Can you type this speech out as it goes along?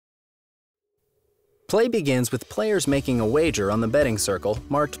Play begins with players making a wager on the betting circle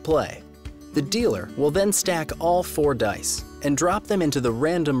marked play. The dealer will then stack all 4 dice and drop them into the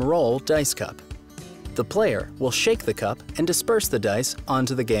random roll dice cup. The player will shake the cup and disperse the dice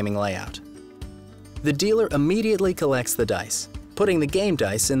onto the gaming layout. The dealer immediately collects the dice, putting the game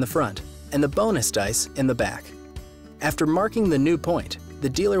dice in the front and the bonus dice in the back. After marking the new point, the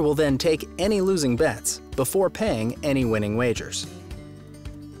dealer will then take any losing bets before paying any winning wagers.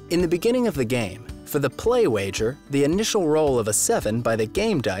 In the beginning of the game, for the play wager, the initial roll of a 7 by the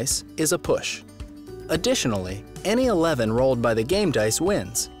game dice is a push. Additionally, any 11 rolled by the game dice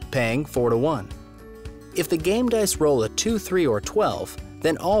wins, paying 4-1. If the game dice roll a 2, 3, or 12,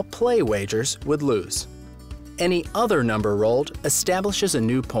 then all play wagers would lose. Any other number rolled establishes a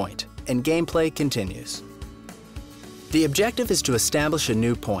new point, and gameplay continues. The objective is to establish a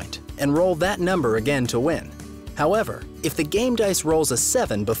new point and roll that number again to win. However, if the game dice rolls a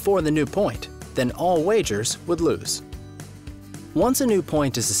 7 before the new point, then all wagers would lose. Once a new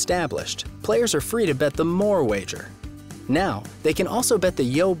point is established, players are free to bet the more wager. Now, they can also bet the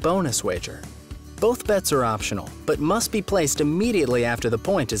yo bonus wager. Both bets are optional, but must be placed immediately after the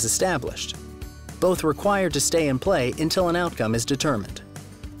point is established. Both required to stay in play until an outcome is determined.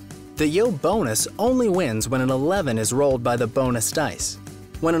 The yo bonus only wins when an 11 is rolled by the bonus dice.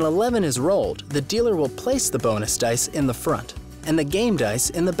 When an 11 is rolled, the dealer will place the bonus dice in the front and the game dice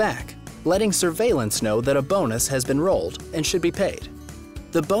in the back, letting surveillance know that a bonus has been rolled and should be paid.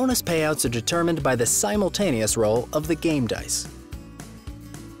 The bonus payouts are determined by the simultaneous roll of the game dice.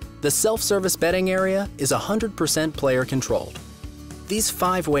 The self-service betting area is 100% player-controlled. These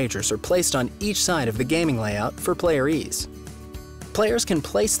 5 wagers are placed on each side of the gaming layout for player ease. Players can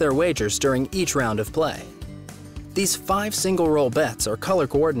place their wagers during each round of play. These 5 single-roll bets are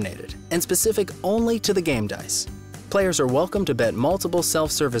color-coordinated and specific only to the game dice. Players are welcome to bet multiple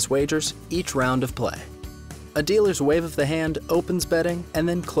self-service wagers each round of play. A dealer's wave of the hand opens betting and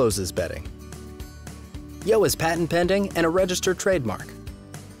then closes betting. Yo is patent pending and a registered trademark.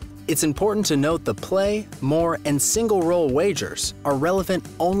 It's important to note the play, more, and single-roll wagers are relevant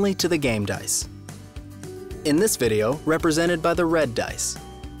only to the game dice. In this video, represented by the red dice,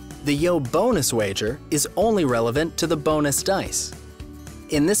 the yo bonus wager is only relevant to the bonus dice.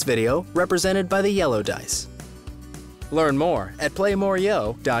 In this video, represented by the yellow dice. Learn more at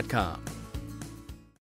playmoreyo.com.